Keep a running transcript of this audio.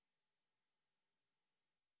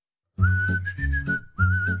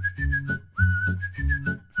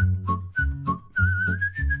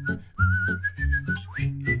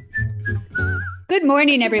Good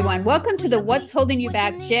morning, everyone. Welcome to the What's Holding You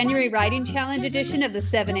Back January Writing Challenge edition of the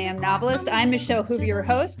 7 a.m. Novelist. I'm Michelle Hoover, your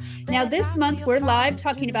host. Now, this month, we're live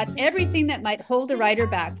talking about everything that might hold a writer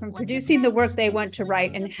back from producing the work they want to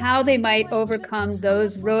write and how they might overcome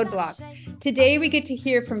those roadblocks. Today, we get to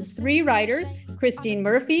hear from three writers, Christine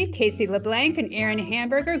Murphy, Kasey LeBlanc, and Erin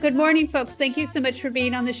Hamburger. Good morning, folks. Thank you so much for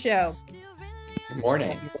being on the show. Good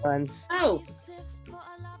morning. Oh,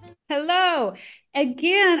 hello.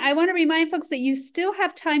 Again, I want to remind folks that you still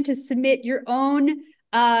have time to submit your own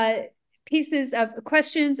pieces of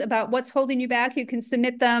questions about what's holding you back. You can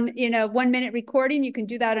submit them in a 1-minute recording. You can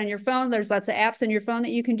do that on your phone. There's lots of apps on your phone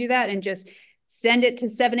that you can do that, and just send it to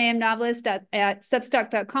 7amnovelist at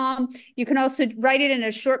substock.com. You can also write it in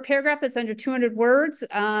a short paragraph that's under 200 words.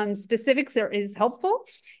 Specifics is helpful,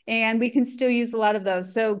 and we can still use a lot of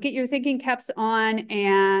those. So get your thinking caps on,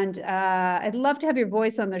 and I'd love to have your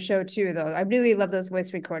voice on the show too, though. I really love those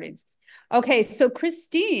voice recordings. Okay, so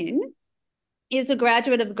Christine is a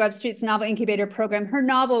graduate of the Grub Street's Novel Incubator Program. Her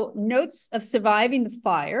novel, Notes of Surviving the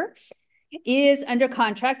Fire, is under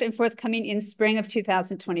contract and forthcoming in spring of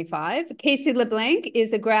 2025. Kasey LeBlanc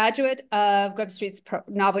is a graduate of Grub Street's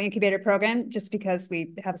Novel Incubator Program, just because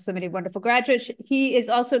we have so many wonderful graduates. He is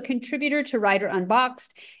also a contributor to Writer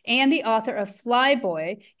Unboxed and the author of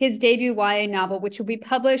Flyboy, his debut YA novel, which will be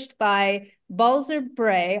published by Balzer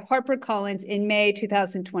Bray, HarperCollins in May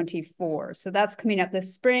 2024. So that's coming up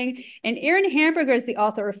this spring. And Erin Hamburger is the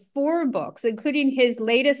author of 4 books, including his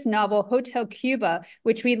latest novel, Hotel Cuba,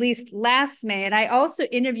 which released last May. And I also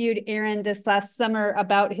interviewed Erin this last summer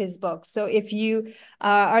about his book. So if you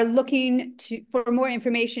are looking for more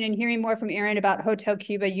information and hearing more from Erin about Hotel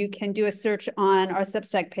Cuba, you can do a search on our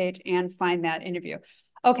Substack page and find that interview.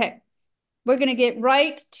 Okay, we're going to get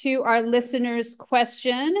right to our listener's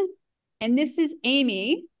question. And this is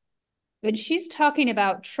Amy, and she's talking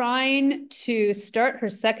about trying to start her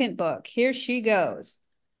second book. Here she goes.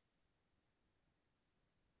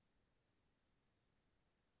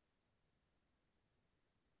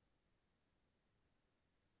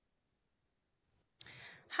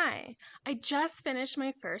 Hi, I just finished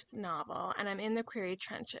my first novel and I'm in the query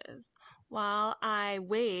trenches. While I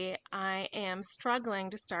wait, I am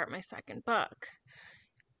struggling to start my second book.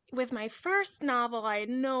 With my first novel, I had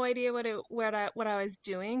no idea what I was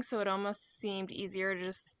doing, so it almost seemed easier to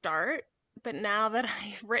just start. But now that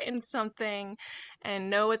I've written something and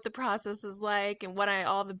know what the process is like and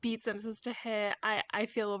all the beats I'm supposed to hit, I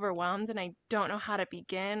feel overwhelmed and I don't know how to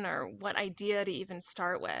begin or what idea to even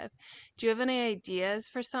start with. Do you have any ideas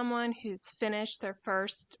for someone who's finished their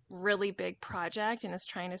first really big project and is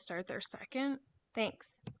trying to start their second?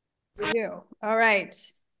 Thanks. For you. All right.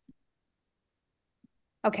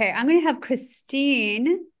 Okay, I'm going to have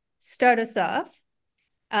Christine start us off.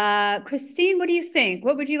 Christine, what do you think?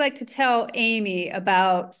 What would you like to tell Amy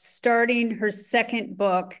about starting her second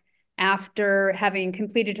book after having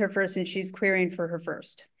completed her first and she's querying for her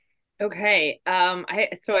first? Okay.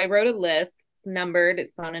 I wrote a list. It's numbered.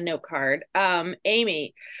 It's on a note card.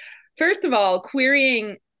 Amy, first of all,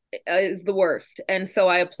 querying is the worst. And so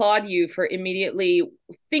I applaud you for immediately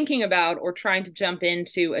thinking about or trying to jump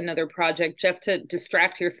into another project just to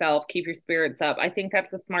distract yourself, keep your spirits up. I think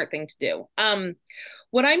that's a smart thing to do.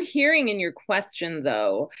 What I'm hearing in your question,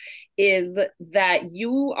 though, is that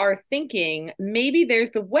you are thinking maybe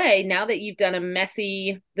there's a way, now that you've done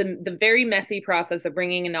the very messy process of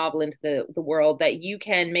bringing a novel into the world, that you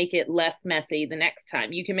can make it less messy the next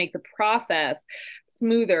time. You can make the process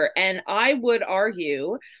smoother. And I would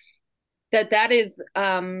argue that is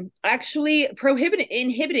actually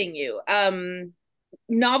inhibiting you.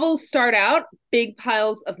 Novels start out big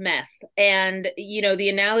piles of mess. And, the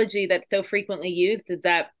analogy that's so frequently used is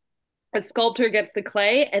that a sculptor gets the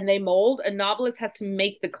clay and they mold. A novelist has to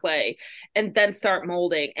make the clay and then start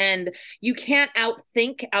molding. And you can't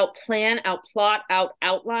outthink, outplan, outplot,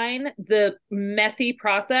 outline the messy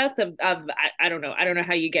process of I don't know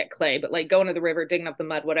how you get clay, but like going to the river, digging up the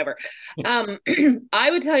mud, whatever. I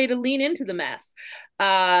would tell you to lean into the mess.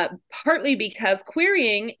 Partly because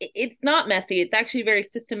querying, it's not messy. It's actually very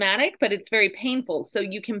systematic, but it's very painful. So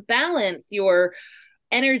you can balance your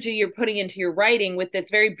energy you're putting into your writing with this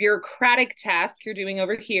very bureaucratic task you're doing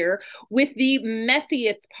over here with the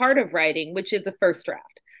messiest part of writing, which is a first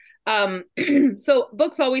draft. So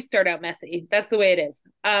books always start out messy. That's the way it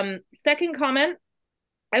is. Second comment,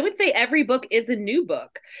 I would say every book is a new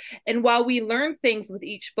book. And while we learn things with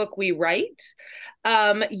each book we write,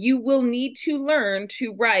 you will need to learn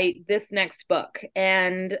to write this next book.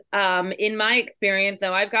 And in my experience,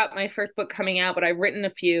 now I've got my first book coming out, but I've written a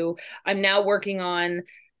few. I'm now working on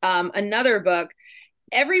another book.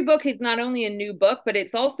 every book is not only a new book, but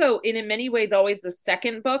it's also in many ways always the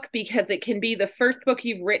second book, because it can be the first book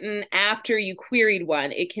you've written after you queried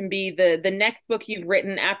one. It can be the next book you've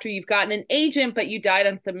written after you've gotten an agent, but you died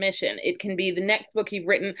on submission. It can be the next book you've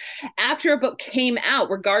written after a book came out,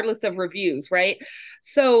 regardless of reviews, right?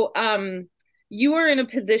 So, you are in a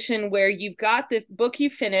position where you've got this book you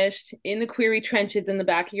finished in the query trenches in the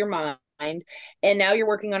back of your mind, and now you're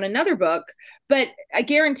working on another book. But I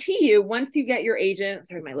guarantee you, once you get your agent,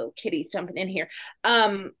 sorry, my little kitty's jumping in here,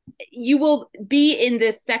 you will be in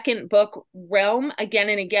this second book realm again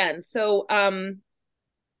and again. So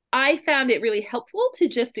I found it really helpful to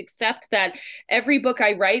just accept that every book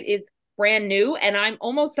I write is brand new, and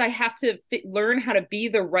I have to learn how to be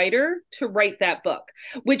the writer to write that book,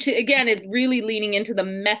 which again is really leaning into the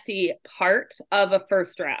messy part of a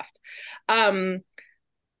first draft.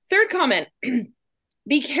 Third comment,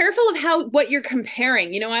 be careful of what you're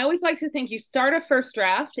comparing. I always like to think you start a first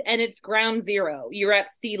draft and it's ground zero. You're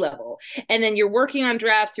at sea level, and then you're working on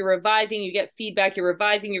drafts, you're revising, you get feedback, you're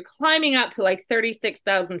revising, you're climbing up to like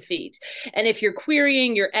 36,000 feet. And if you're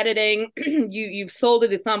querying, you're editing, you've sold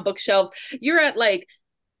it, it's on bookshelves, you're at like,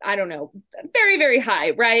 I don't know, very, very high,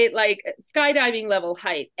 right? Like skydiving level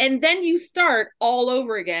height. And then you start all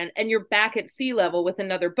over again and you're back at sea level with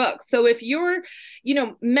another book. So if you're,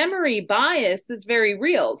 memory bias is very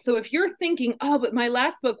real. So if you're thinking, oh, but my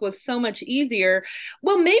last book was so much easier,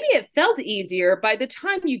 well, maybe it felt easier by the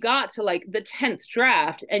time you got to like the 10th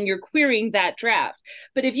draft and you're querying that draft.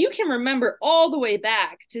 But if you can remember all the way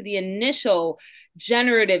back to the initial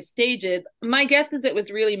generative stages, my guess is it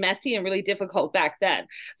was really messy and really difficult back then.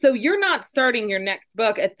 So you're not starting your next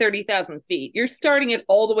book at 30,000 feet. You're starting it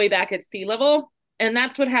all the way back at sea level. And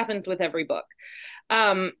that's what happens with every book.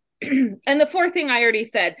 And the fourth thing I already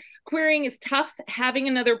said, querying is tough. Having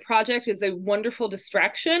another project is a wonderful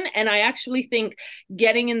distraction. And I actually think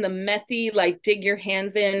getting in the messy, like dig your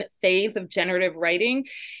hands in phase of generative writing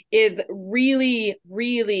is really,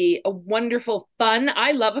 really a wonderful fun.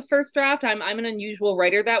 I love a first draft. I'm an unusual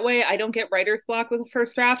writer that way. I don't get writer's block with a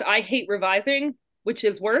first draft. I hate revising, which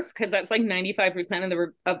is worse because that's like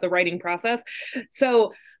 95% of the writing process.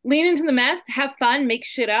 So lean into the mess, have fun, make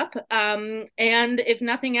shit up. And if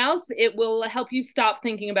nothing else, it will help you stop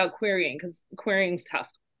thinking about querying, because querying's tough.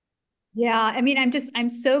 Yeah. I mean, I'm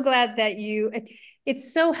so glad that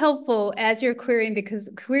it's so helpful as you're querying, because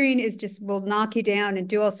querying will knock you down and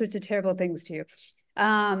do all sorts of terrible things to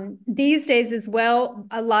you. These days as well,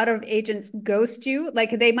 a lot of agents ghost you.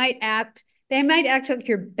 Like they might act like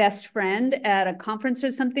your best friend at a conference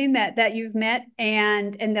or something that you've met,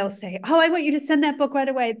 and they'll say, oh, I want you to send that book right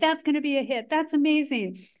away. That's going to be a hit. That's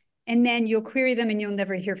amazing. And then you'll query them and you'll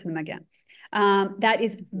never hear from them again. That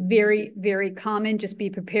is very, very common. Just be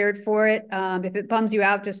prepared for it. If it bums you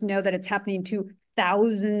out, just know that it's happening to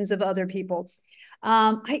thousands of other people.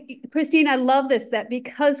 Christine, I love this, that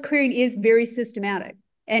because querying is very systematic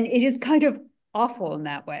and it is kind of awful in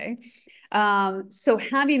that way. So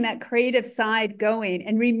having that creative side going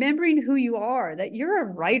and remembering who you are, that you're a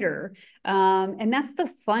writer, and that's the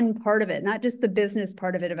fun part of it, not just the business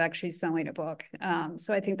part of it of actually selling a book.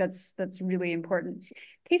 So I think that's really important.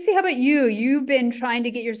 Kasey, how about you? You've been trying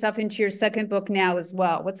to get yourself into your second book now as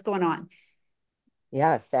well. What's going on?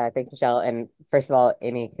 Yes, thanks, Michelle. And first of all,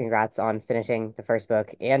 Amy, congrats on finishing the first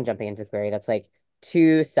book and jumping into query. That's like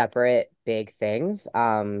two separate big things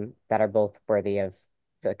that are both worthy of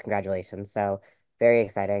the congratulations. So very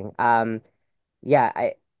exciting.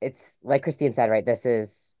 Yeah, it's like Christine said, right? This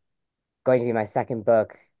is going to be my second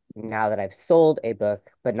book now that I've sold a book,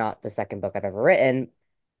 but not the second book I've ever written.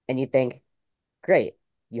 And you think, great,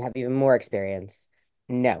 you have even more experience.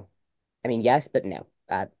 No. I mean, yes, but no.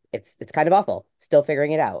 It's kind of awful. Still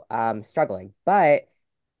figuring it out. Struggling. But,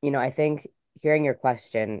 I think hearing your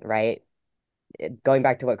question, right? Going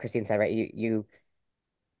back to what Christine said, right?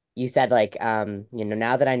 You said like,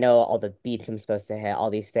 now that I know all the beats I'm supposed to hit, all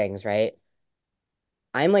these things, right?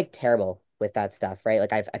 I'm like terrible with that stuff, right?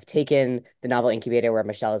 Like I've taken the novel incubator where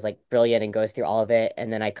Michelle is like brilliant and goes through all of it,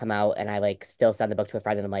 and then I come out and I like still send the book to a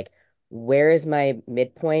friend and I'm like, where is my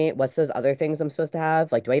midpoint? What's those other things I'm supposed to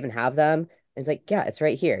have? Like, do I even have them? And it's like, yeah, it's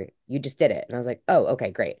right here. You just did it. And I was like, oh,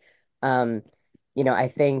 okay, great. Um, I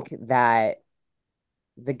think that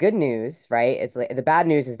the good news, right? It's like the bad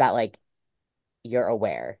news is that like you're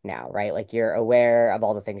aware now, right? Like you're aware of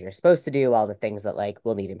all the things you're supposed to do, all the things that like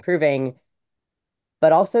will need improving,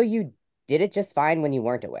 but also you did it just fine when you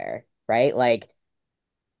weren't aware, right? Like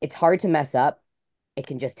it's hard to mess up. It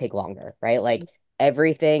can just take longer, right? Like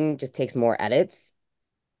everything just takes more edits,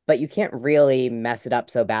 but you can't really mess it up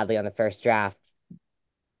so badly on the first draft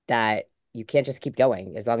that you can't just keep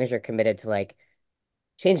going as long as you're committed to like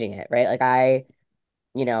changing it, right? Like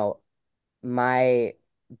you know, my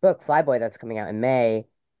book Flyboy that's coming out in May,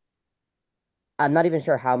 I'm not even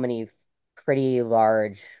sure how many pretty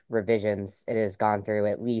large revisions it has gone through,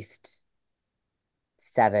 at least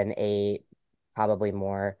seven, eight, probably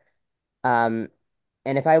more. Um,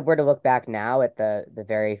 and if I were to look back now at the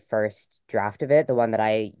very first draft of it, the one that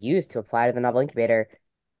I used to apply to the novel incubator,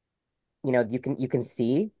 you can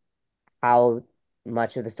see how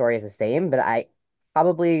much of the story is the same, but I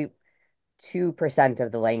probably 2%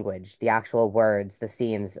 of the language, the actual words, the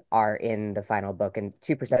scenes are in the final book, and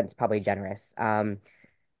 2% is probably generous.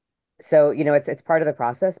 So, it's part of the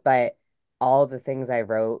process, but all the things I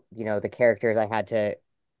wrote, the characters I had to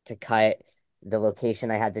cut, the location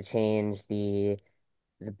I had to change, the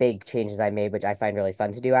big changes I made, which I find really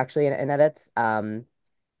fun to do actually in edits. I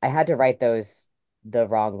had to write those the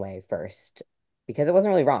wrong way first because it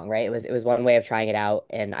wasn't really wrong, right? It was one way of trying it out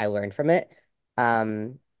and I learned from it.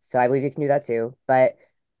 So I believe you can do that too. But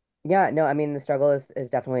yeah, no, I mean the struggle is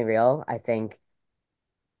definitely real. I think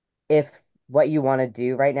if what you want to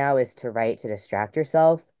do right now is to write to distract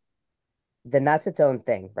yourself, then that's its own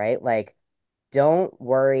thing, right? Like don't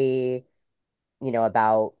worry,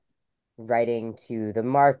 about writing to the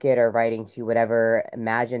market or writing to whatever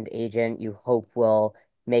imagined agent you hope will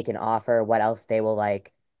make an offer, what else they will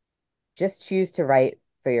like. Just choose to write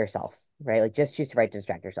for yourself, right? Like just choose to write to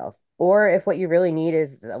distract yourself. Or if what you really need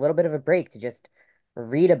is a little bit of a break to just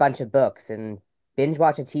read a bunch of books and binge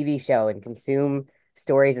watch a TV show and consume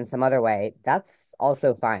stories in some other way, that's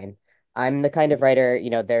also fine. I'm the kind of writer,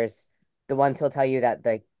 there's the ones who'll tell you that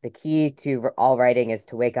the key to all writing is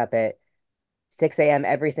to wake up at 6 a.m.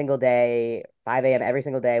 every single day, 5 a.m. every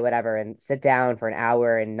single day, whatever, and sit down for an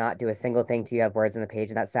hour and not do a single thing till you have words on the page.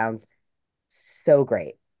 And that sounds so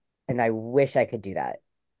great. And I wish I could do that.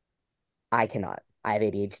 I cannot. I have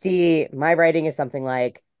ADHD. My writing is something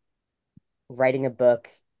like writing a book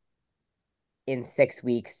in 6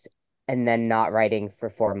 weeks and then not writing for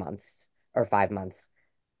 4 months or 5 months,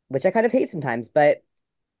 which I kind of hate sometimes, but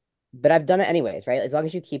I've done it anyways, right? As long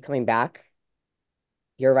as you keep coming back,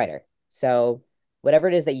 you're a writer. So whatever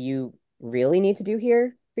it is that you really need to do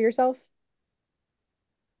here for yourself,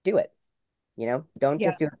 do it. Don't Yeah.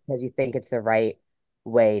 just do it because you think it's the right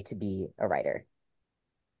way to be a writer.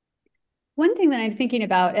 One thing that I'm thinking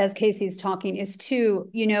about as Kasey is talking is too,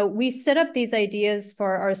 we set up these ideas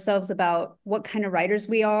for ourselves about what kind of writers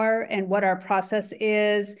we are and what our process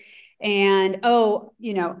is. And,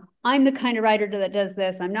 I'm the kind of writer that does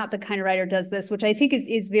this. I'm not the kind of writer that does this, which I think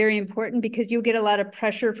is very important because you'll get a lot of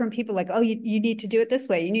pressure from people like, oh, you need to do it this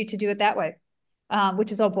way. You need to do it that way,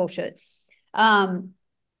 which is all bullshit.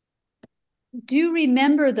 Do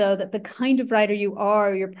remember, though, that the kind of writer you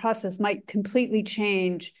are, your process might completely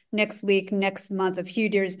change next week, next month, a few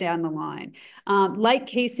years down the line. Like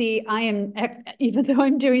Kasey, I am, even though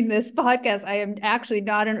I'm doing this podcast, I am actually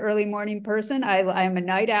not an early morning person. I am a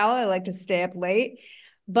night owl. I like to stay up late.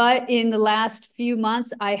 But in the last few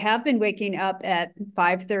months, I have been waking up at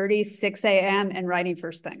 5:30, 6 a.m. and writing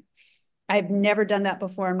first thing. I've never done that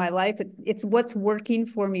before in my life. It's what's working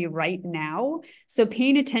for me right now. So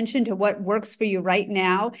paying attention to what works for you right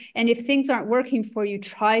now. And if things aren't working for you,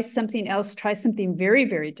 try something else, try something very,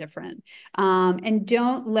 very different. And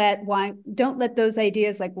don't let those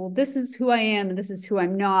ideas like, well, this is who I am and this is who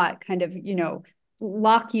I'm not kind of,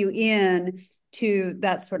 lock you in to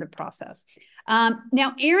that sort of process.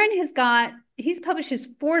 Now Aaron he's published his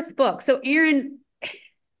fourth book. So Aaron,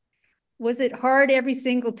 was it hard every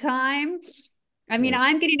single time? I mean,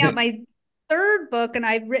 I'm getting out my third book and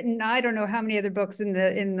I've written, I don't know how many other books in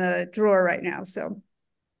the drawer right now. So,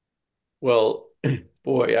 Well,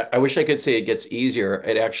 boy, I wish I could say it gets easier.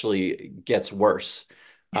 It actually gets worse.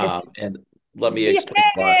 And let me explain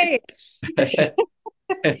why.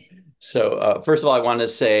 yay! So, first of all, I want to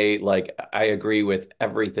say, like, I agree with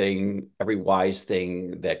everything, every wise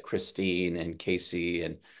thing that Christine and Kasey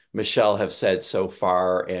and Michelle have said so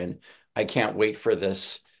far. And I can't wait for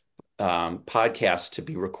this podcast to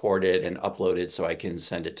be recorded and uploaded so I can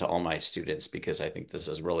send it to all my students because I think this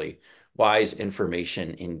is really wise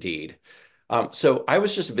information indeed. So I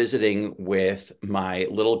was just visiting with my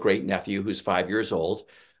little great nephew, who's 5 years old,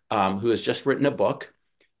 who has just written a book.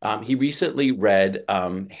 He recently read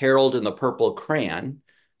Harold and the Purple Crayon.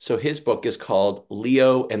 So his book is called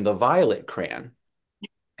Leo and the Violet Crayon. And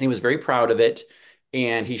he was very proud of it.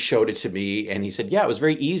 And he showed it to me and he said, yeah, it was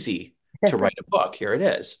very easy to write a book. Here it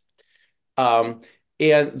is. Um,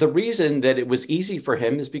 and the reason that it was easy for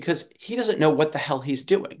him is because he doesn't know what the hell he's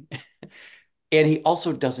doing. And he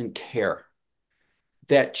also doesn't care.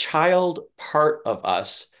 That child part of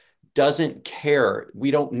us doesn't care.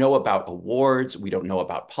 We don't know about awards. We don't know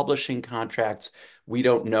about publishing contracts. We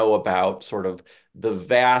don't know about sort of the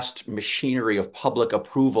vast machinery of public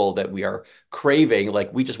approval that we are craving.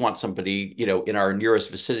 Like we just want somebody, in our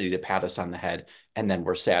nearest vicinity to pat us on the head, and then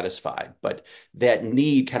we're satisfied. But that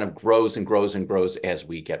need kind of grows and grows and grows as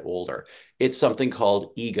we get older. It's something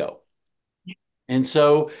called ego. And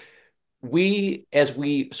so as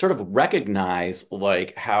we sort of recognize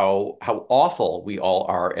like how awful we all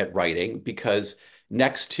are at writing, because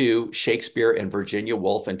next to Shakespeare and Virginia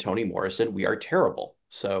Woolf and Toni Morrison, we are terrible.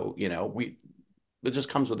 So, it just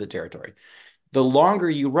comes with the territory. The longer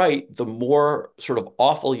you write, the more sort of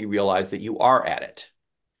awful you realize that you are at it,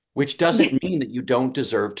 which doesn't mean that you don't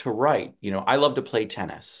deserve to write. I love to play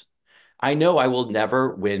tennis. I know I will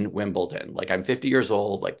never win Wimbledon. Like I'm 50 years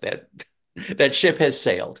old, like that ship has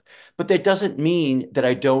sailed. But that doesn't mean that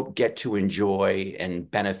I don't get to enjoy and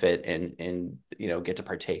benefit and get to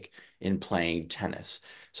partake in playing tennis.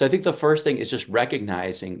 So I think the first thing is just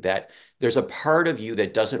recognizing that there's a part of you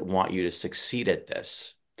that doesn't want you to succeed at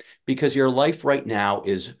this because your life right now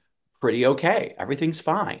is pretty okay. Everything's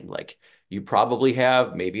fine. Like you probably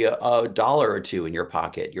have maybe a dollar or two in your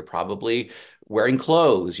pocket. You're probably wearing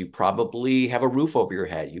clothes. You probably have a roof over your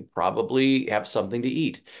head. You probably have something to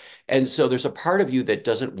eat. And so there's a part of you that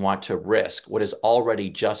doesn't want to risk what is already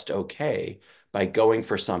just okay by going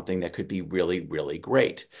for something that could be really, really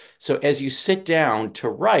great. So as you sit down to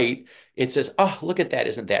write, it says, oh, look at that.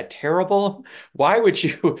 Isn't that terrible? Why would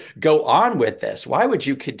you go on with this? Why would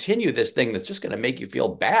you continue this thing that's just going to make you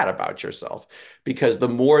feel bad about yourself? Because the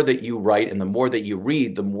more that you write and the more that you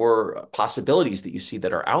read, the more possibilities that you see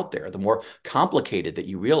that are out there, the more complicated that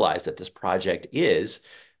you realize that this project is,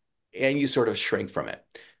 and you sort of shrink from it.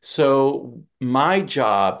 So my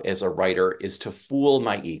job as a writer is to fool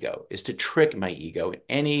my ego, is to trick my ego in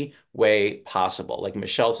any way possible. Like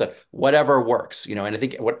Michelle said, whatever works, and I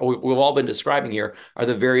think what we've all been describing here are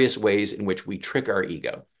the various ways in which we trick our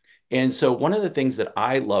ego. And so one of the things that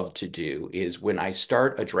I love to do is when I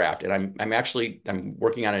start a draft, and I'm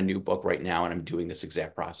working on a new book right now, and I'm doing this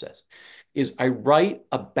exact process, is I write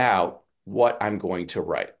about what I'm going to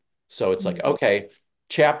write. So it's like, okay,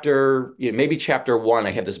 maybe chapter one, I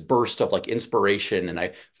have this burst of like inspiration and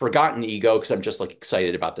I've forgotten ego because I'm just like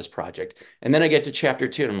excited about this project. And then I get to chapter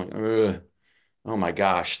two and I'm like, ugh, oh my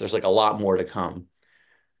gosh, there's like a lot more to come.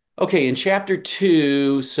 Okay, in chapter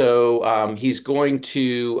two, so he's going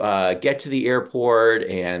to get to the airport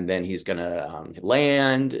and then he's going to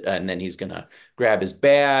land and then he's going to grab his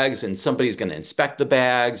bags and somebody's going to inspect the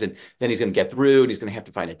bags and then he's going to get through and he's going to have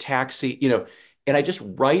to find a taxi, and I just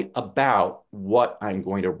write about what I'm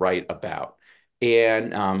going to write about.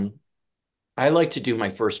 And I like to do my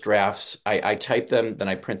first drafts. I type them, then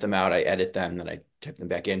I print them out, I edit them, then I type them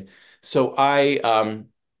back in. So I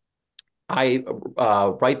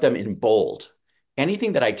write them in bold.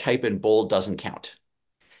 Anything that I type in bold doesn't count.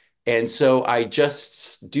 And so I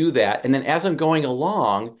just do that. And then as I'm going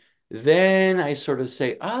along, then I sort of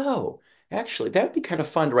say, oh, actually, that would be kind of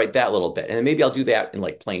fun to write that little bit. And then maybe I'll do that in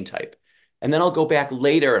like plain type. And then I'll go back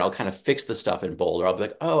later and I'll kind of fix the stuff in bold, or I'll be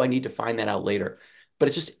like, oh, I need to find that out later. But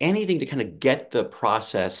it's just anything to kind of get the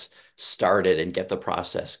process started and get the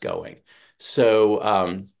process going.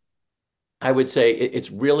 So I would say it's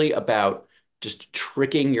really about just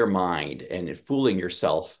tricking your mind and fooling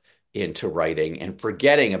yourself into writing and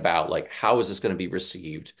forgetting about like, how is this going to be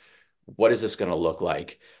received? What is this going to look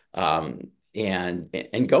like? And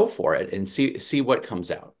go for it and see what comes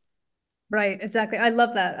out. Right, exactly. I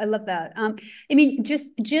love that. I love that. I mean,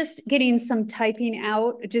 just getting some typing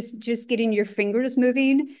out, just getting your fingers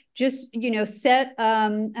moving, just, set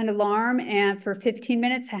an alarm and for 15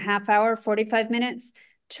 minutes, a half hour, 45 minutes,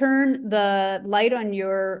 turn the light on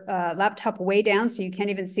your laptop way down so you can't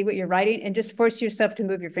even see what you're writing and just force yourself to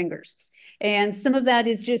move your fingers. And some of that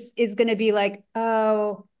is going to be like,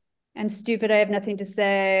 oh, I'm stupid. I have nothing to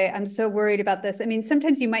say. I'm so worried about this. I mean,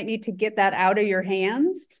 sometimes you might need to get that out of your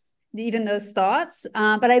hands, even those thoughts.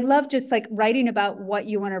 But I love just like writing about what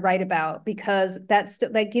you want to write about, because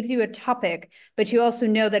that gives you a topic, but you also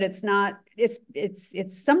know that it's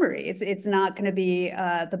summary. It's not going to be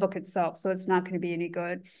the book itself. So it's not going to be any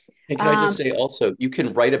good. And can I just say also, you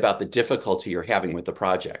can write about the difficulty you're having with the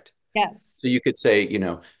project. Yes. So you could say,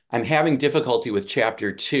 I'm having difficulty with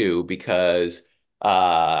chapter 2 because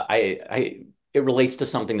it relates to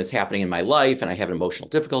something that's happening in my life and I have an emotional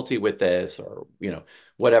difficulty with this, or,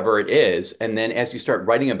 whatever it is. And then as you start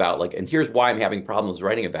writing about like, and here's why I'm having problems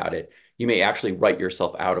writing about it, you may actually write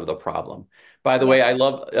yourself out of the problem. By the way, I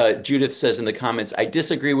love, Judith says in the comments, I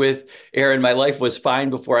disagree with Aaron. My life was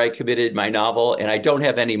fine before I committed my novel and I don't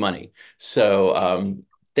have any money. So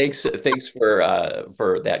Thanks for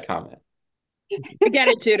that comment. I get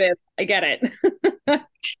it, Judith. I get it.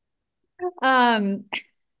 Um,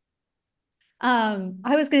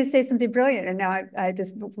 I was going to say something brilliant, and now I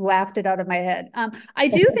just laughed it out of my head. I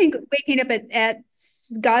do think waking up at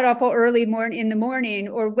god awful early in the morning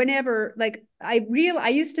or whenever, like I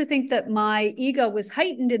used to think that my ego was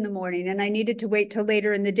heightened in the morning, and I needed to wait till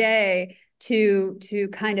later in the day to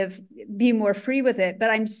kind of be more free with it. But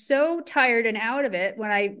I'm so tired and out of it when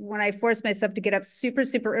I force myself to get up super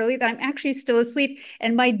early that I'm actually still asleep,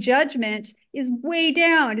 and my judgment is way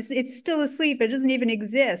down. It's still asleep. It doesn't even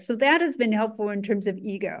exist. So that has been helpful in terms of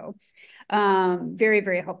ego.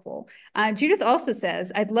 Very helpful. Judith also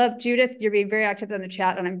says, I'd love, Judith, you're being very active on the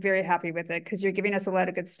chat, and I'm very happy with it because you're giving us a lot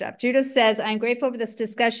of good stuff. Judith says, I'm grateful for this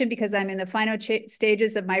discussion because I'm in the final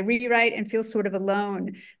stages of my rewrite and feel sort of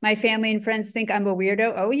alone. My family and friends think I'm a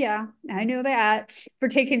weirdo. Oh yeah, I know that, for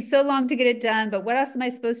taking so long to get it done. But what else am I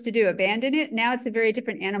supposed to do? Abandon it? Now it's a very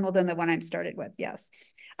different animal than the one I'm started with. Yes.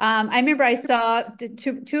 I remember I saw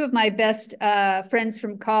two of my best friends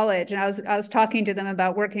from college, and I was talking to them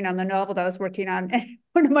about working on the novel that I was working on. And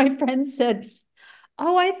one of my friends said,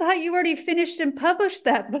 "Oh, I thought you already finished and published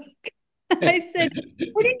that book." And I said,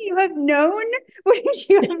 "Wouldn't you have known? Wouldn't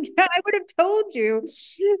you have known? I would have told you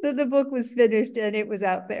that the book was finished and it was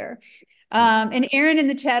out there." And Erin in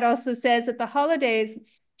the chat also says that the holidays,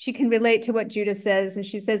 she can relate to what Judith says. And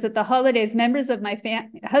she says that the holidays, members of my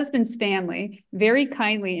husband's family, very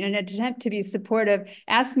kindly, in an attempt to be supportive,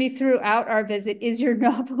 asked me throughout our visit, "Is your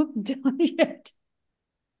novel done yet?"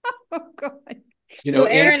 Oh, God. So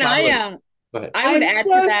Erin, go ahead. I would I'm add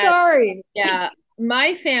so to that. sorry. Yeah.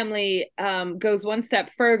 My family goes one step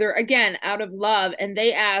further, again, out of love, and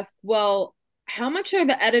they ask, well, how much are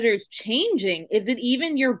the editors changing? Is it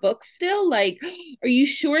even your book still? Like, are you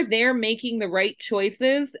sure they're making the right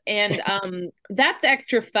choices? And that's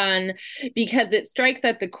extra fun because it strikes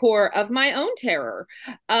at the core of my own terror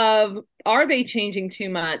of, are they changing too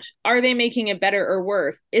much? Are they making it better or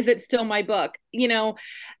worse? Is it still my book?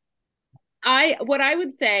 What I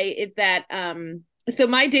would say is that so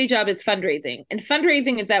my day job is fundraising, and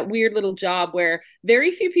fundraising is that weird little job where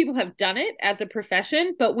very few people have done it as a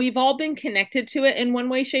profession, but we've all been connected to it in one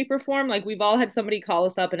way, shape, or form. Like, we've all had somebody call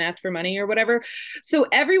us up and ask for money or whatever. So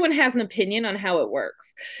everyone has an opinion on how it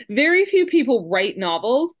works. Very few people write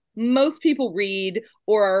novels. Most people read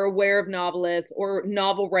or are aware of novelists or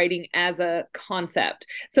novel writing as a concept.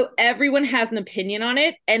 So everyone has an opinion on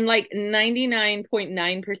it. And like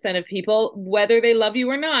 99.9% of people, whether they love you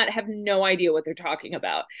or not, have no idea what they're talking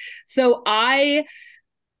about. So and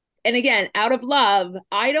again, out of love,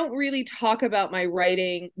 I don't really talk about my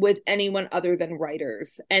writing with anyone other than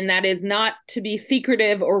writers. And that is not to be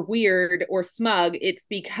secretive or weird or smug. It's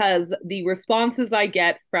because the responses I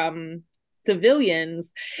get from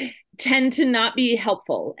civilians tend to not be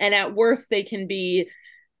helpful. And at worst, they can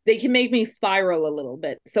make me spiral a little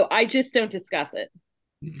bit. So I just don't discuss it.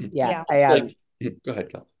 Yeah. Go ahead,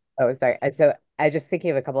 Kel. Oh, sorry. So I just thinking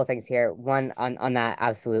of a couple of things here. One on that,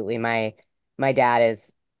 absolutely. My dad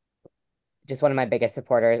is just one of my biggest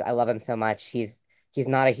supporters. I love him so much. He's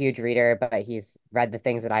not a huge reader, but he's read the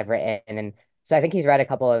things that I've written. And so I think he's read a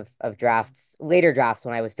couple of later drafts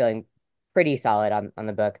when I was feeling pretty solid on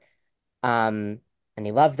the book. And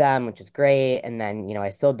he loved them, which is great. And then, I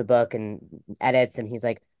sold the book and edits, and he's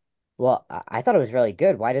like, "Well, I thought it was really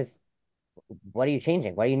good. What are you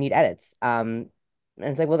changing? Why do you need edits?" And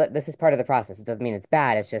it's like, well, this is part of the process. It doesn't mean it's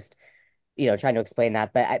bad. It's just, trying to explain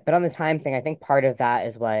that. But on the time thing, I think part of that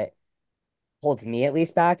is what holds me at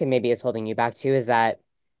least back, and maybe is holding you back too, is that,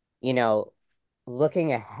 you know,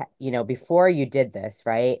 looking ahead, before you did this,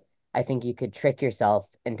 right? I think you could trick yourself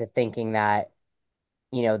into thinking that,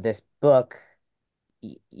 this book,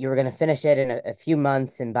 you were going to finish it in a few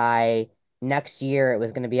months, and by next year it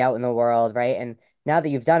was going to be out in the world, right? And now that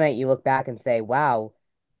you've done it, you look back and say, wow,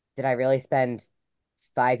 did I really spend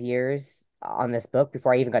 5 years on this book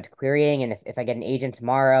before I even got to querying? And if I get an agent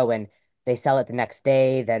tomorrow and they sell it the next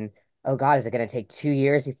day, then oh God, is it going to take 2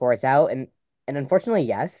 years before it's out? And unfortunately,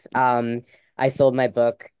 yes. I sold my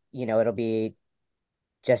book, it'll be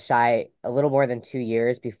just shy a little more than 2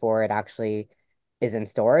 years before it actually is in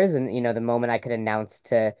stores. And the moment I could announce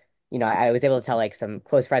to, I was able to tell like some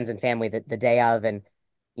close friends and family the day of, and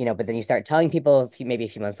but then you start telling people maybe a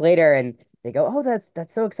few months later, and they go, "Oh, that's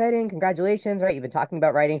so exciting! Congratulations!" Right? You've been talking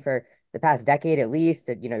about writing for the past decade at least,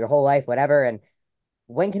 your whole life, whatever. And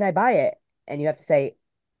when can I buy it? And you have to say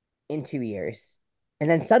in 2 years, and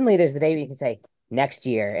then suddenly there's the day where you can say next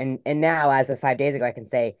year, and now as of 5 days ago, I can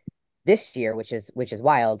say this year, which is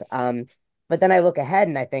wild. But then I look ahead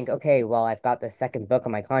and I think, okay, well, I've got the second book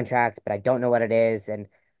on my contract, but I don't know what it is, and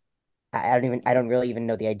I don't really even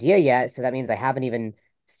know the idea yet. So that means I haven't even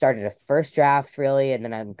started a first draft really, and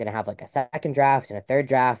then I'm gonna have like a second draft and a third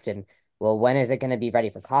draft, and well, when is it gonna be ready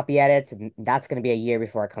for copy edits? And that's gonna be a year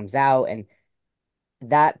before it comes out, and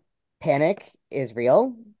that panic is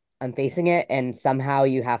real. I'm facing it, and somehow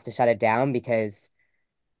you have to shut it down because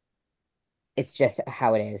it's just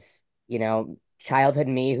how it is. Childhood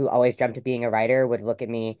me who always dreamt of being a writer would look at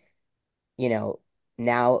me, you know,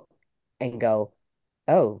 now and go,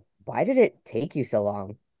 "Oh, why did it take you so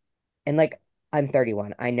long?" And like, I'm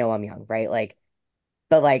 31. I know I'm young, right? Like,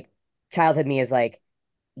 but like, childhood me is like,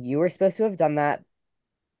 you were supposed to have done that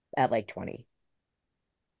at like 20.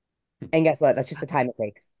 And guess what? That's just the time it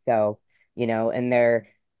takes. So, and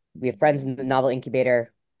we have friends in the novel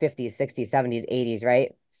incubator, 50s, 60s, 70s, 80s,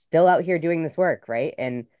 right? Still out here doing this work, right?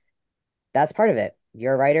 And that's part of it.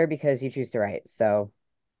 You're a writer because you choose to write. So,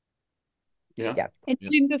 Yeah. yeah.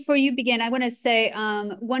 And before you begin, I want to say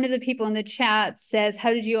one of the people in the chat says,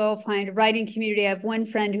 how did you all find a writing community? I have one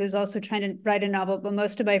friend who is also trying to write a novel, but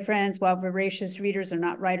most of my friends, while voracious readers, are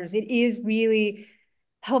not writers. It is really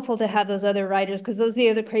helpful to have those other writers because those are the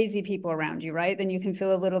other crazy people around you, right? Then you can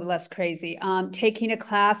feel a little less crazy. Taking a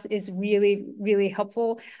class is really, really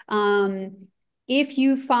helpful. If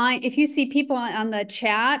you see people on the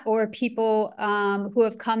chat or people who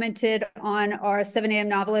have commented on our 7 a.m.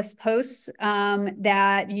 novelist posts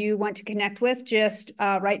that you want to connect with, just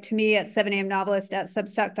write to me at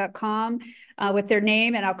 7amnovelist@substack.com with their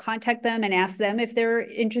name, and I'll contact them and ask them if they're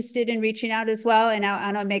interested in reaching out as well, and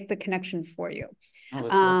I'll make the connection for you. Oh,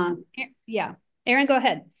 that's lovely. Yeah. Aaron, go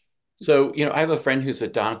ahead. So, I have a friend who's a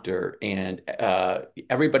doctor, and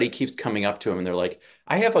everybody keeps coming up to him and they're like,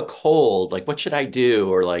 I have a cold, like, what should I do?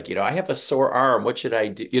 Or like, I have a sore arm, what should I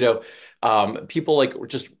do? People like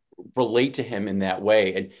just relate to him in that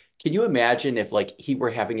way. And can you imagine if like he were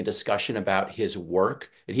having a discussion about his work,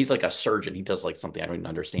 and he's like a surgeon, he does like something I don't even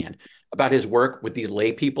understand about his work with these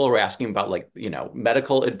lay people who are asking him about like,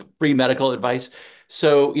 pre-medical advice.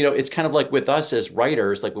 So, it's kind of like with us as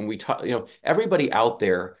writers, like when we talk, everybody out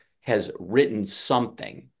there has written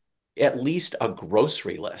something, at least a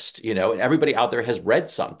grocery list, and everybody out there has read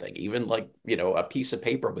something, even like, a piece of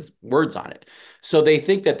paper with words on it. So they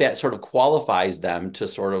think that that sort of qualifies them to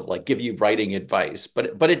sort of like give you writing advice,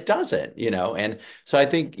 but it doesn't, and so I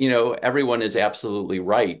think, everyone is absolutely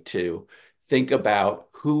right to think about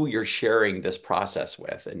who you're sharing this process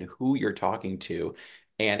with and who you're talking to.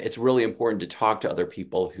 And it's really important to talk to other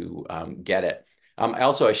people who get it.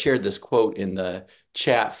 I shared this quote in the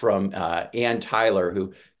chat from Ann Tyler,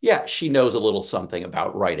 who, yeah, she knows a little something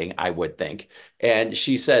about writing, I would think. And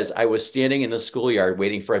she says, I was standing in the schoolyard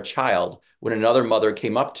waiting for a child when another mother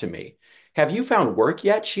came up to me. Have you found work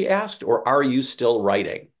yet? She asked, or are you still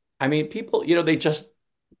writing? I mean, people, they don't Just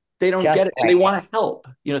get it and they writing. want to help.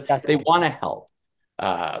 Just They writing. want to help.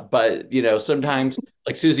 But sometimes,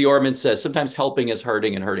 like Susie Orman says, sometimes helping is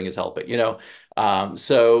hurting and hurting is helping.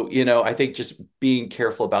 So I think just being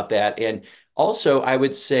careful about that. And also, I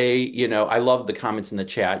would say, I love the comments in the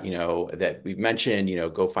chat, that we've mentioned,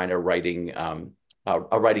 go find a writing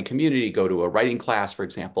community, go to a writing class, for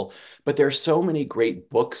example. But there are so many great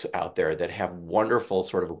books out there that have wonderful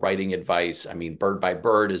sort of writing advice. I mean, Bird by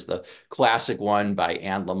Bird is the classic one by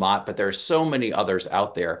Anne Lamott, but there are so many others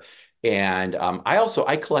out there. And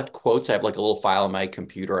I collect quotes. I have like a little file on my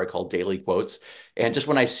computer I call daily quotes. And just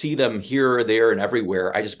when I see them here, there, and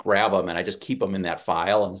everywhere, I just grab them and I just keep them in that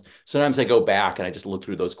file. And sometimes I go back and I just look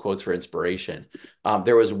through those quotes for inspiration.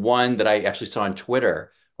 There was one that I actually saw on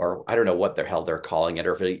Twitter, or I don't know what the hell they're calling it,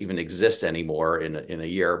 or if it even exists anymore in a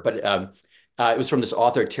year. But it was from this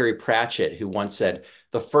author, Terry Pratchett, who once said,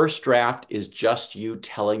 the first draft is just you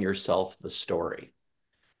telling yourself the story.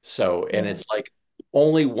 So, and it's like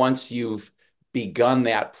only once you've begun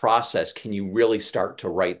that process can you really start to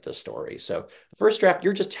write the story. So the first draft,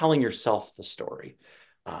 you're just telling yourself the story.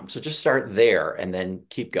 So just start there and then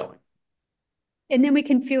keep going. And then we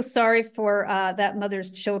can feel sorry for that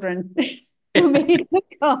mother's children who made a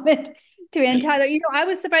comment to Ann Tyler. I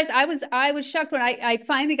was surprised. I was shocked when I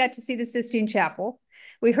finally got to see the Sistine Chapel.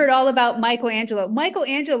 We heard all about Michelangelo.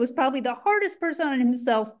 Michelangelo was probably the hardest person on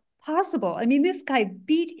himself possible. I mean, this guy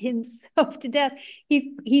beat himself to death.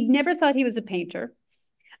 He never thought he was a painter.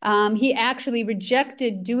 He actually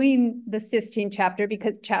rejected doing the Sistine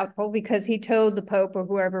Chapel because he told the Pope or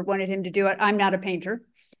whoever wanted him to do it, I'm not a painter.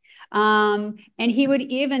 And he would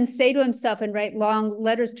even say to himself and write long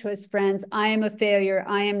letters to his friends, I am a failure.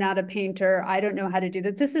 I am not a painter. I don't know how to do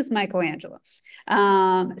that. This is Michelangelo.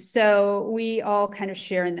 So we all kind of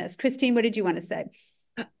share in this. Christine, what did you want to say?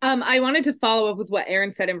 I wanted to follow up with what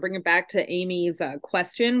Erin said and bring it back to Amy's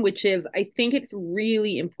question, which is I think it's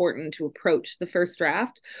really important to approach the first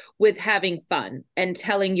draft with having fun and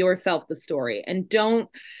telling yourself the story. And don't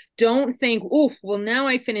think, oh, well, now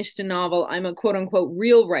I finished a novel. I'm a quote unquote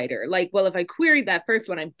real writer. Like, well, if I queried that first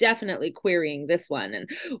one, I'm definitely querying this one. And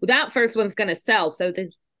that first one's going to sell. So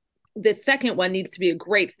the second one needs to be a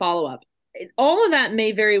great follow up. All of that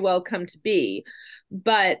may very well come to be,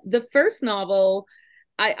 but the first novel,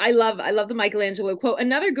 I love the Michelangelo quote.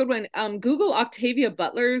 Another good one, Google Octavia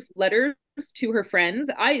Butler's letters to her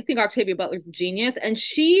friends. I think Octavia Butler's a genius, and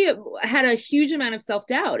she had a huge amount of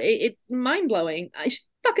self-doubt. It's mind-blowing. She's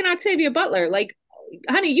fucking Octavia Butler. Like,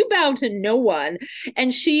 honey, you bow to no one.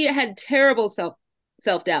 And she had terrible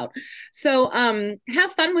self-doubt. So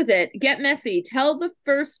have fun with it. Get messy. Tell the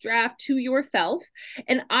first draft to yourself.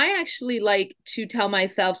 And I actually like to tell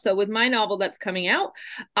myself, so with my novel that's coming out,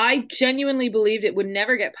 I genuinely believed it would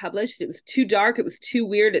never get published. It was too dark. It was too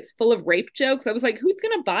weird. It's full of rape jokes. I was like, who's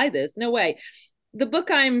going to buy this? No way. The book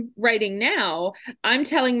I'm writing now, I'm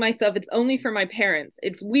telling myself it's only for my parents.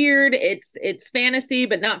 It's weird, it's fantasy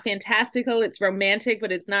but not fantastical, it's romantic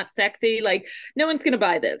but it's not sexy. Like, no one's going to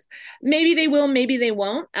buy this. Maybe they will, maybe they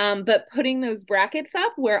won't. But putting those brackets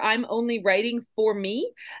up where I'm only writing for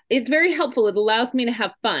me, it's very helpful. It allows me to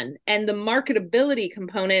have fun. And the marketability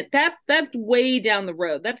component, that's way down the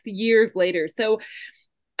road. That's years later. So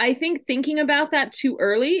I think thinking about that too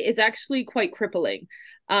early is actually quite crippling.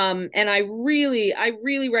 And I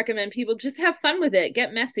really recommend people just have fun with it,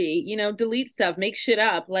 get messy, delete stuff, make shit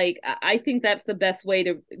up. Like, I think that's the best way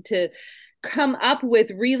to come up with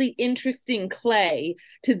really interesting clay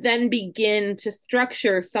to then begin to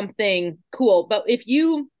structure something cool. But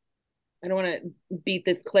I don't want to beat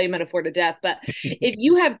this clay metaphor to death, but if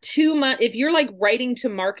you have too much, if you're like writing to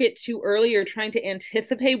market too early or trying to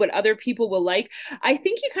anticipate what other people will like, I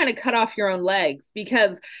think you kind of cut off your own legs,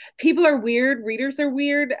 because people are weird, readers are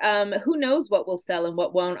weird. Who knows what will sell and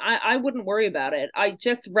what won't? I wouldn't worry about it. I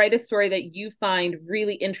just write a story that you find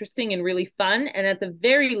really interesting and really fun. And at the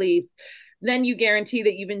very least, then you guarantee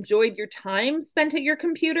that you've enjoyed your time spent at your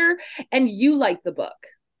computer and you like the book.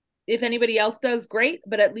 If anybody else does, great,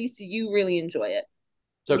 but at least you really enjoy it.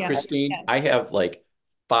 So Christine, I have like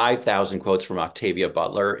 5,000 quotes from Octavia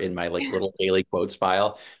Butler in my like little daily quotes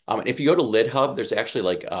file. If you go to LitHub, there's actually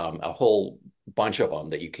like a whole bunch of them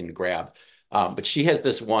that you can grab. But she has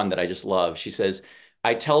this one that I just love. She says,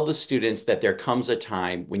 I tell the students that there comes a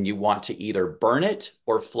time when you want to either burn it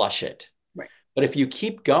or flush it. Right. But if you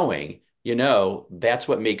keep going, that's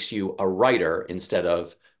what makes you a writer instead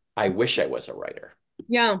of, I wish I was a writer.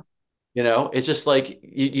 Yeah. It's just like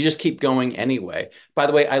you just keep going anyway. By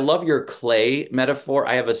the way, I love your clay metaphor.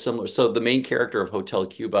 I have a similar. So the main character of Hotel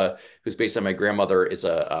Cuba, who's based on my grandmother, is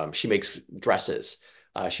she makes dresses.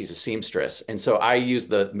 She's a seamstress. And so I use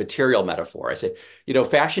the material metaphor. I say,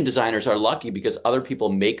 fashion designers are lucky because other people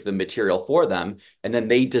make the material for them. And then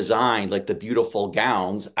they design like the beautiful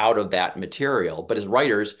gowns out of that material. But as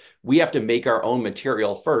writers, we have to make our own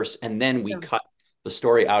material first, and then we cut the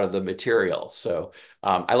story out of the material. So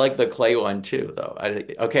I like the clay one too, though.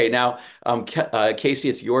 Okay, now, Kasey,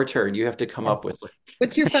 it's your turn. You have to come up with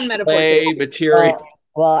what's your fun metaphor? Clay material.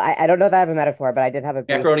 Well, I don't know if I have a metaphor, but I did have a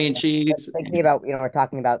macaroni and cheese. Thinking about, we're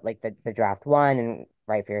talking about like the draft one and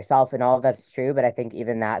write for yourself and all of that's true, but I think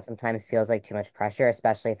even that sometimes feels like too much pressure,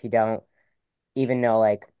 especially if you don't even know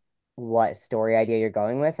like what story idea you're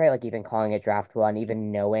going with, right? Like even calling it draft one,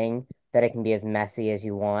 even knowing that it can be as messy as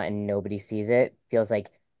you want and nobody sees it feels like,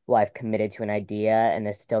 well, I've committed to an idea and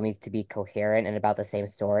this still needs to be coherent and about the same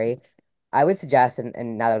story. I would suggest,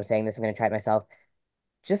 and now that I'm saying this, I'm going to try it myself,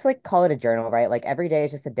 just like call it a journal, right? Like every day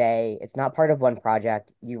is just a day. It's not part of one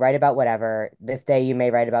project. You write about whatever. This day you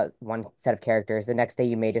may write about one set of characters. The next day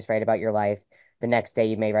you may just write about your life. The next day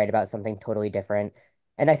you may write about something totally different.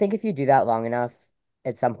 And I think if you do that long enough,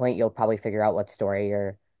 at some point you'll probably figure out what story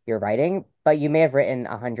you're writing. But you may have written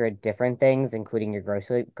 100 different things, including your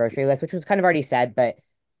grocery list, which was kind of already said. But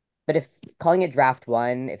if calling it draft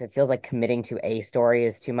one, if it feels like committing to a story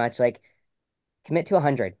is too much, like commit to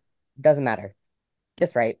 100. Doesn't matter.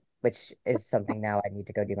 Just right, which is something now I need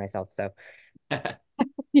to go do myself. So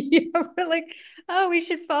we're like, oh, we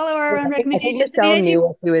should follow our own recommendations. I think Michelle knew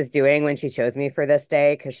what she was doing when she chose me for this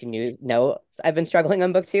day because she knows I've been struggling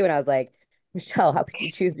on book 2, and I was like, Michelle, how could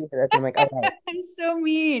you choose me for this? I'm like, okay. I'm so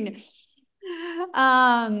mean. Take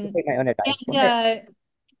my own advice.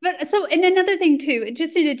 And another thing too,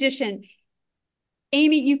 just in addition,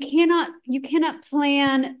 Amy, you cannot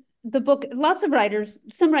plan the book, lots of writers,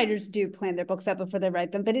 some writers do plan their books out before they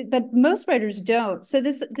write them, but most writers don't. So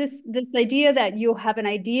this idea that you'll have an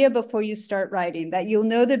idea before you start writing, that you'll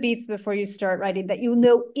know the beats before you start writing, that you'll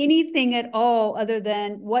know anything at all other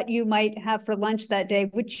than what you might have for lunch that day,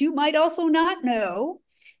 which you might also not know,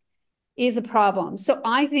 is a problem. So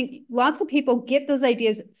I think lots of people get those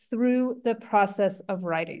ideas through the process of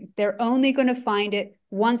writing. They're only going to find it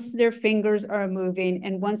once their fingers are moving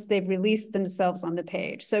and once they've released themselves on the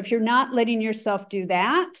page. So if you're not letting yourself do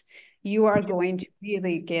that, you are going to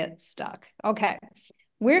really get stuck. Okay.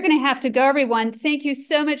 We're going to have to go, everyone. Thank you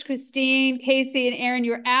so much, Christine, Kasey, and Aaron.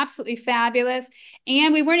 You're absolutely fabulous.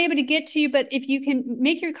 And we weren't able to get to you, but if you can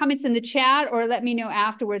make your comments in the chat or let me know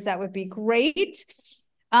afterwards, that would be great.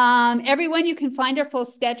 Everyone, you can find our full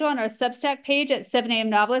schedule on our Substack page at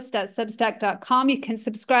 7amnovelist.substack.com. You can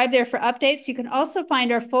subscribe there for updates. You can also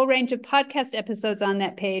find our full range of podcast episodes on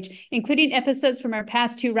that page, including episodes from our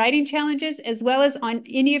past 2 writing challenges, as well as on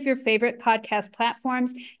any of your favorite podcast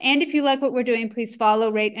platforms. And if you like what we're doing, please follow,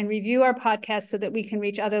 rate, and review our podcast so that we can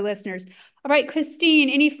reach other listeners. All right, Christine,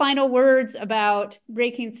 any final words about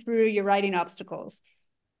breaking through your writing obstacles?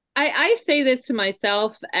 I say this to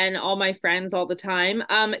myself and all my friends all the time.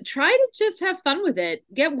 Try to just have fun with it.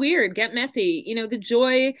 Get weird, get messy. You know, the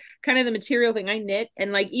joy, kind of the material thing. I knit,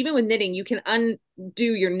 and like even with knitting, you can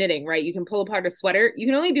undo your knitting, right? You can pull apart a sweater. You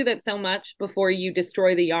can only do that so much before you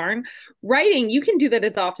destroy the yarn. Writing, you can do that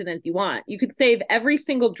as often as you want. You could save every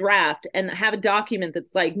single draft and have a document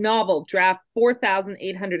that's like novel draft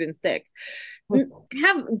 4,806.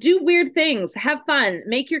 Do weird things, have fun,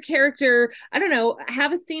 make your character, I don't know,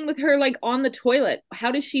 have a scene with her like on the toilet. How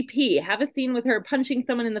does she pee? Have a scene with her punching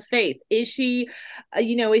someone in the face. Is she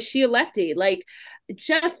is she a lefty? Like,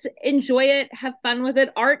 just enjoy it, have fun with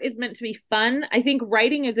it. Art is meant to be fun. I think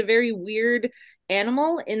writing is a very weird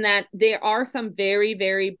animal in that there are some very,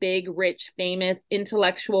 very big, rich, famous,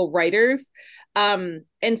 intellectual writers.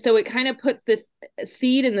 And so it kind of puts this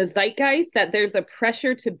seed in the zeitgeist that there's a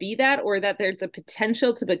pressure to be that, or that there's a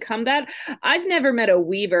potential to become that. I've never met a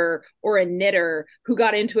weaver or a knitter who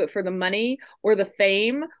got into it for the money or the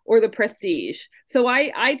fame or the prestige. So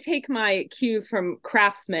I take my cues from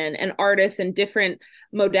craftsmen and artists in different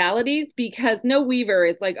modalities, because no weaver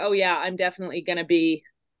is like, oh yeah, I'm definitely going to be,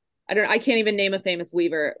 I can't even name a famous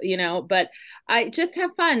weaver, but I just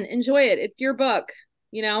have fun, enjoy it. It's your book.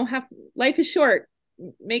 Life is short.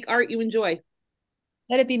 Make art you enjoy.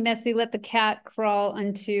 Let it be messy. Let the cat crawl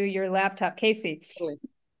onto your laptop. Kasey.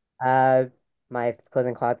 My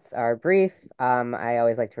closing thoughts are brief. I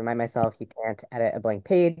always like to remind myself you can't edit a blank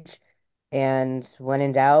page. And when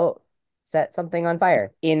in doubt, set something on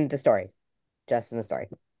fire in the story. Just in the story.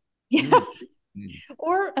 Yeah.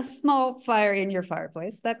 Or a small fire in your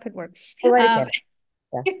fireplace. That could work. Yeah.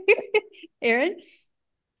 Aaron?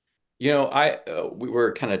 We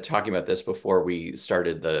were kind of talking about this before we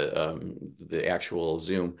started the actual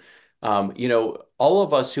Zoom. All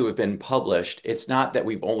of us who have been published, it's not that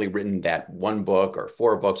we've only written that one book or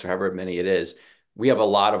 4 books or however many it is. We have a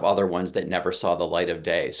lot of other ones that never saw the light of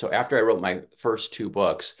day. So after I wrote my first 2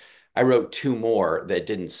 books, I wrote 2 more that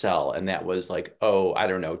didn't sell. And that was like,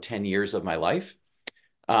 10 years of my life.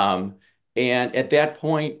 And at that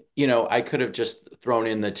point, I could have just thrown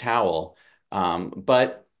in the towel.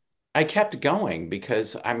 But I kept going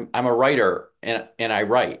because I'm a writer and I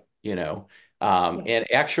write, and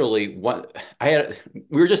actually we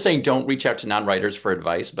were just saying, don't reach out to non-writers for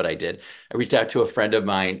advice, but I did. I reached out to a friend of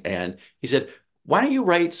mine and he said, why don't you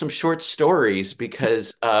write some short stories?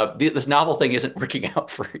 Because this novel thing isn't working out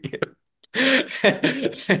for you.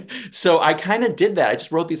 So I kind of did that. I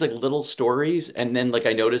just wrote these like little stories, and then like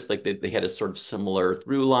I noticed like they had a sort of similar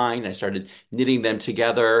through line. I started knitting them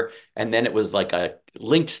together, and then it was like a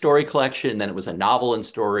linked story collection, and then it was a novel and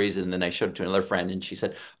stories, and then I showed it to another friend, and she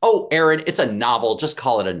said, "Oh, Aaron, it's a novel. Just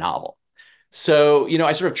call it a novel." So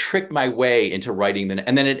I sort of tricked my way into writing,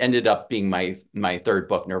 and then it ended up being my 3rd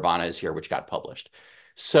book, Nirvana Is Here, which got published.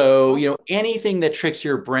 So anything that tricks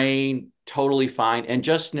your brain, totally fine. And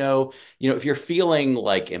just know, if you're feeling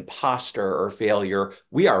like imposter or failure,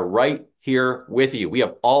 we are right here with you. We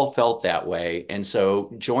have all felt that way. And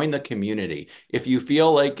so join the community. If you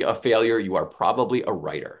feel like a failure, you are probably a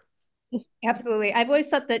writer. Absolutely. I've always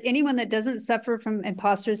thought that anyone that doesn't suffer from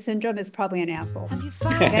imposter syndrome is probably an asshole.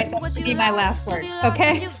 Okay, that would be my last word.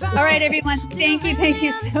 Okay. All right, everyone. Thank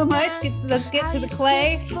you so much. Let's get to the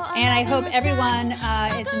clay. And I hope everyone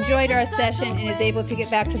has enjoyed our session and is able to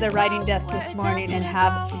get back to their writing desk this morning and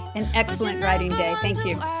have an excellent writing day. Thank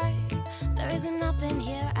you.